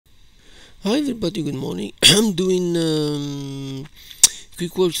Hi everybody, good morning. I'm doing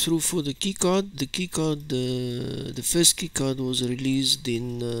quick walkthrough for the keycard. The first keycard was released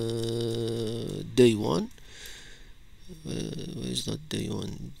in day one. Where is that day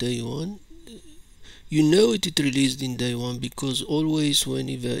one? Day one. You know it released in day one because always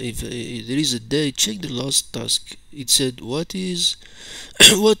whenever if there is a day, check the last task. It said what is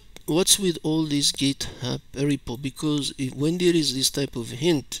what's with all this GitHub repo, because when there is this type of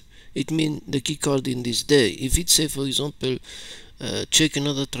hint, it means the keycard in this day. If it say, for example, check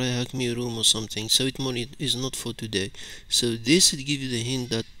another TryHackMe room or something, so it is not for today. So this will give you the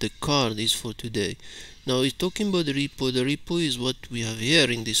hint that the card is for today. Now it's talking about the repo. The repo is what we have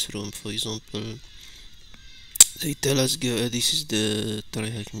here in this room. For example, they tell us this is the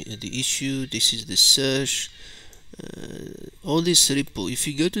TryHackMe the issue. This is the search. All this repo. If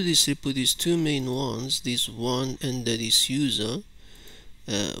you go to this repo, these two main ones, this one and this user.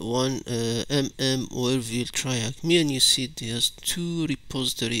 MM Orville TryHackMe, and you see it has two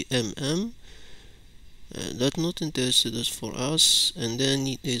repository MM. That's not interested as for us. And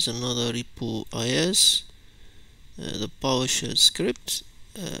then there's another repo IS, the PowerShell script.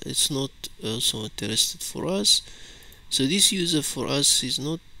 It's not also interested for us. So this user for us is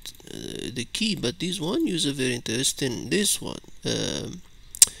not the key, but this one user very interesting. This one.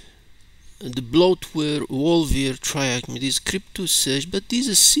 The bloatware Wolvere TryHackMe, this crypto search, but this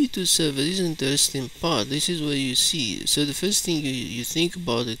is C2 server. This is an interesting part. This is where you see. So the first thing you think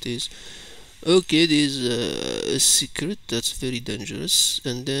about it is, okay, there's a secret that's very dangerous,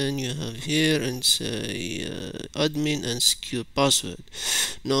 and then you have here and say admin and secure password.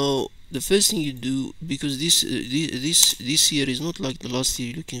 Now the first thing you do, because this year is not like the last year,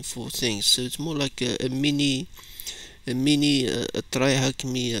 you're looking for things, so it's more like a mini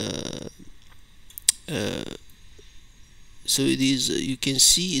TryHackMe. So it is, you can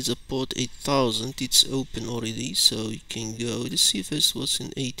see it's a port 8000. It's open already, so you can go. Let's see first what's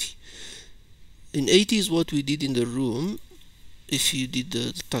in 80. In 80 is what we did in the room. If you did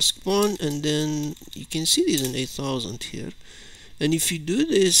the task 1, and then you can see there's an 8000 here. And if you do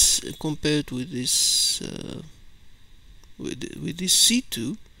this compared with this with this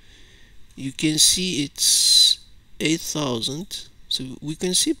C2, you can see it's 8000. So we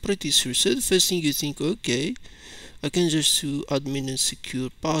can see pretty sure. So the first thing you think, okay, I can just do admin and secure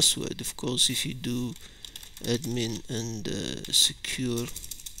password. Of course, if you do admin and secure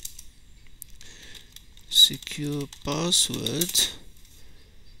password,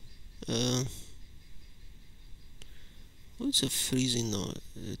 what's a freezing now?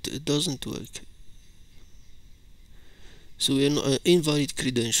 It doesn't work. So we are invalid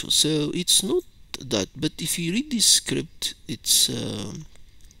credentials. So it's not that, but if you read this script, it's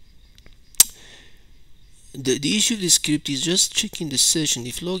the issue of the script is just checking the session.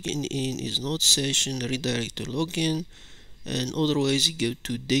 If login in is not session, redirect to login, and otherwise you go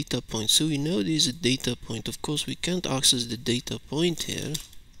to data point. So we know there is a data point. Of course, we can't access the data point here.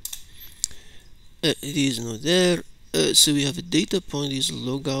 It is not there. So we have a data point is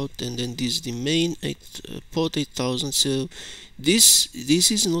logout, and then this is the main port 8000. So this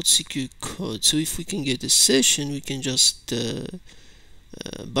is not secure code. So if we can get a session, we can just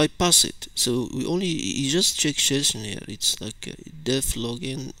bypass it. So you just check session here. It's like def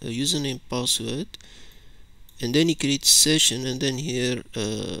login, username, password, and then you create session, and then here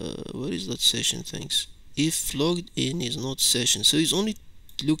where is that session? Thanks. If logged in is not session, so it's only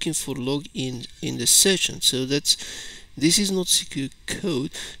looking for login in the session. So this is not secure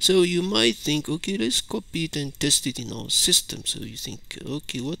code. So you might think, okay, let's copy it and test it in our system. So you think,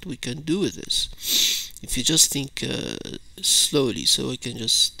 okay, what we can do with this? If you just think slowly, so I can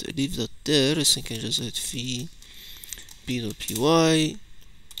just leave that there. I think I can just add v p.py.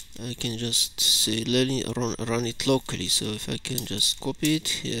 I can just say run it locally. So if I can just copy it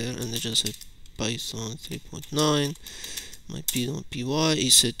here and I just say Python 3.9, my p.py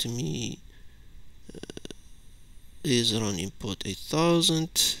is said to me is run import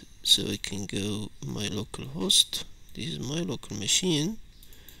 8000. So I can go my local host. This is my local machine.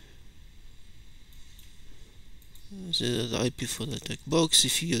 The IP for the attack box.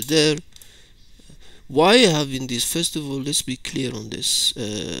 If you go there, why having this? First of all, let's be clear on this.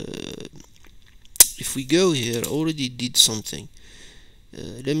 If we go here, I already did something.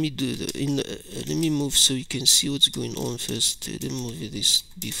 Let me do let me move so you can see what's going on first. Let me move this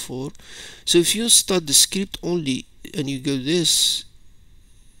before. So if you start the script only and you go this,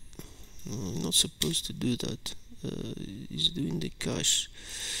 I'm not supposed to do that. It's doing the cache.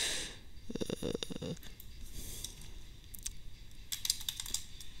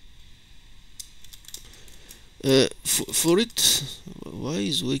 For it, why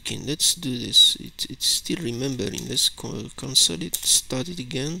is working? Let's do this. It's still remembering. Let's cancel it, start it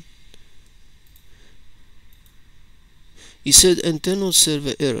again. He said internal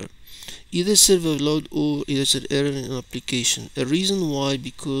server error, either server load or either error in application. A reason why,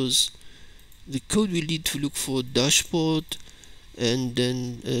 because the code will need to look for dashboard, and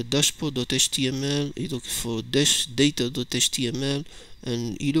then dashboard.html, you look for data.html,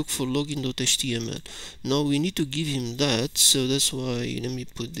 and you look for login.html. Now we need to give him that, so that's why let me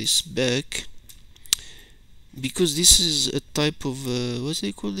put this back, because this is a type of what do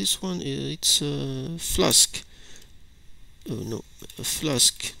they call this one? It's Flask. Oh no, a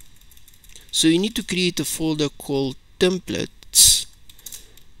Flask. So you need to create a folder called templates.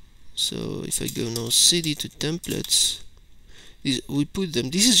 So if I go now cd to templates, we put them.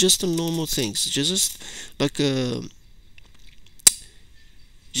 This is just a normal things, just like a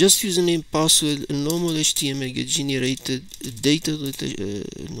just username, password, a normal HTML get generated, data,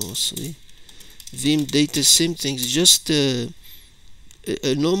 no sorry, vim data, same things, just a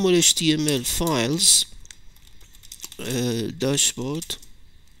normal HTML files, dashboard,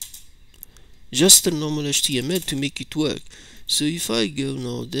 just a normal HTML to make it work. So if I go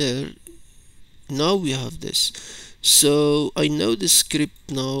now there, now we have this. So I know the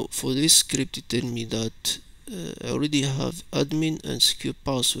script now. For this script, it tell me that I already have admin and secure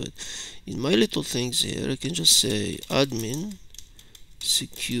password. In my little things here, I can just say admin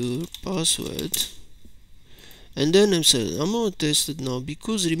secure password, and then I'm saying I'm gonna test it now,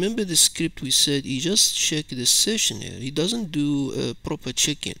 because remember the script we said he just check the session here. He doesn't do a proper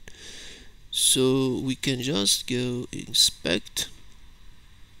check-in. So we can just go inspect.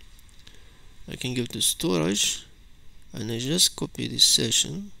 I can go to storage, and I just copy this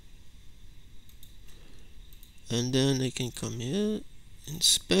session, and then I can come here,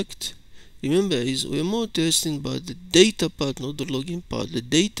 inspect. Remember, we're more testing about the data part, not the login part. The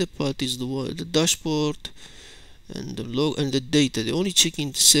data part is the one, the dashboard and the log and the data. They're only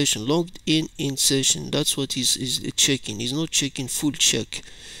checking the session, logged in session. That's what is checking. He's not checking full check.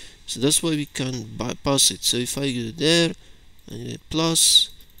 So that's why we can bypass it. So if I go there and plus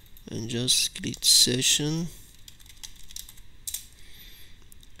and just click session,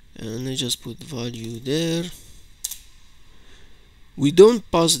 and I just put value there, we don't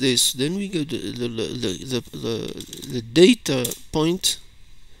pass this, then we go to the data point,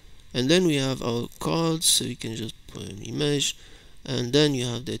 and then we have our cards. So you can just put an image, and then you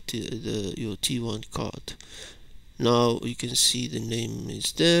have your T1 card. Now you can see the name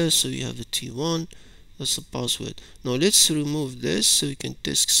is there, so you have the T1. That's the password. Now let's remove this so we can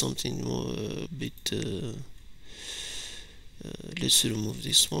test something more a bit. Let's remove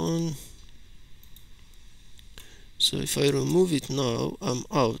this one. So if I remove it now, I'm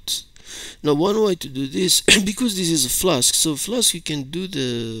out. Now one way to do this, because this is a Flask, so Flask you can do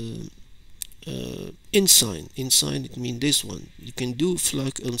the unsign. Unsign, it means this one. You can do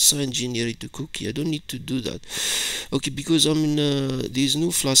flask-unsign generate a cookie. I don't need to do that. Okay, because I'm in there's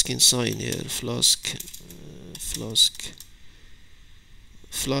no flask-unsign here. Flask, flask.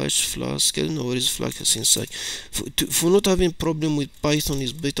 I don't know what is flask-unsign. For not having problem with Python,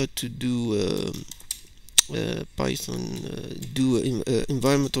 it's better to do Python do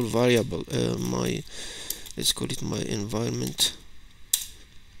environmental variable. Let's call it my environment.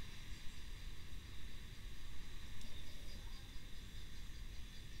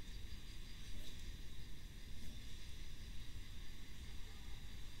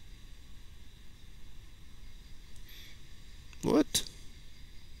 What?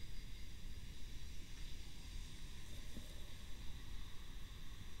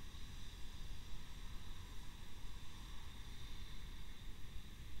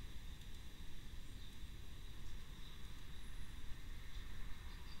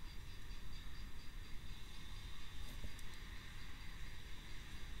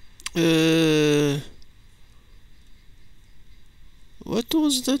 What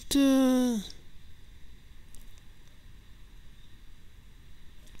was that?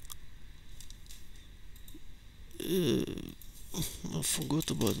 I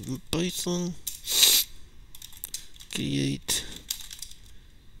forgot about Python. Create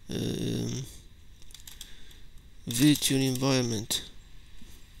virtual environment.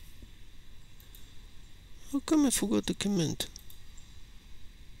 How come I forgot the command?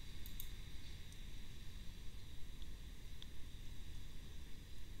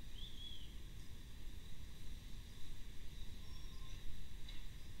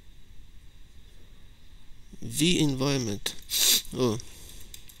 V environment. Oh,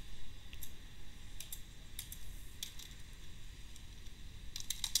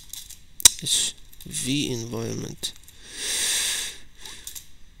 it's v environment.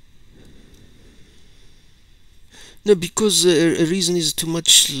 No, because a reason is too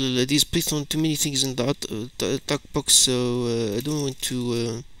much. It is placed on too many things in the attack box, so I don't want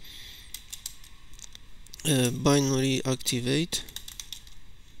to binary activate.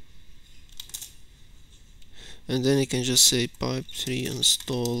 And then I can just say pipe 3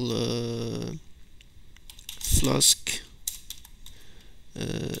 install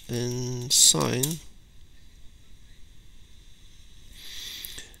flask-unsign.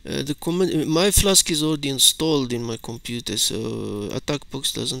 The command, my flask is already installed in my computer, so attack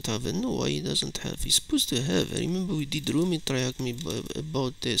box doesn't have it. No, why it doesn't have? It's supposed to have. I remember we did room in TryHackMe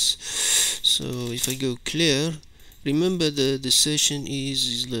about this. So if I go clear, remember the session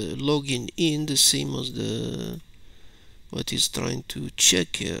is logging in, the same as the what is trying to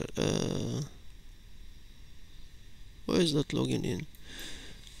check here. Why is that logging in?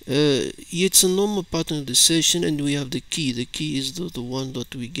 It's a normal pattern of the session, and we have the key. The key is the one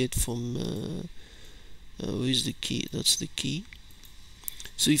that we get from where is the key? That's the key.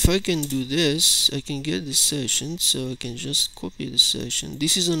 So if I can do this, I can get the session, so I can just copy the session.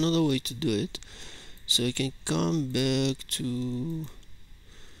 This is another way to do it. So I can come back to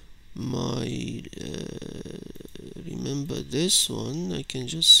my remember this one. I can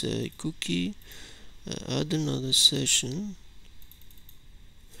just say cookie, add another session,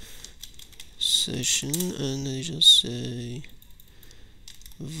 and I just say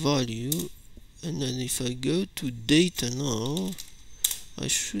value, and then if I go to data now, I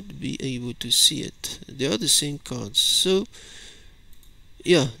should be able to see it. They are the same cards. So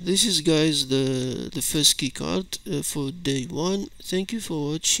yeah, this is, guys, the first key card for day 1. Thank you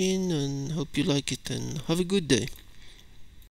for watching, and hope you like it, and have a good day.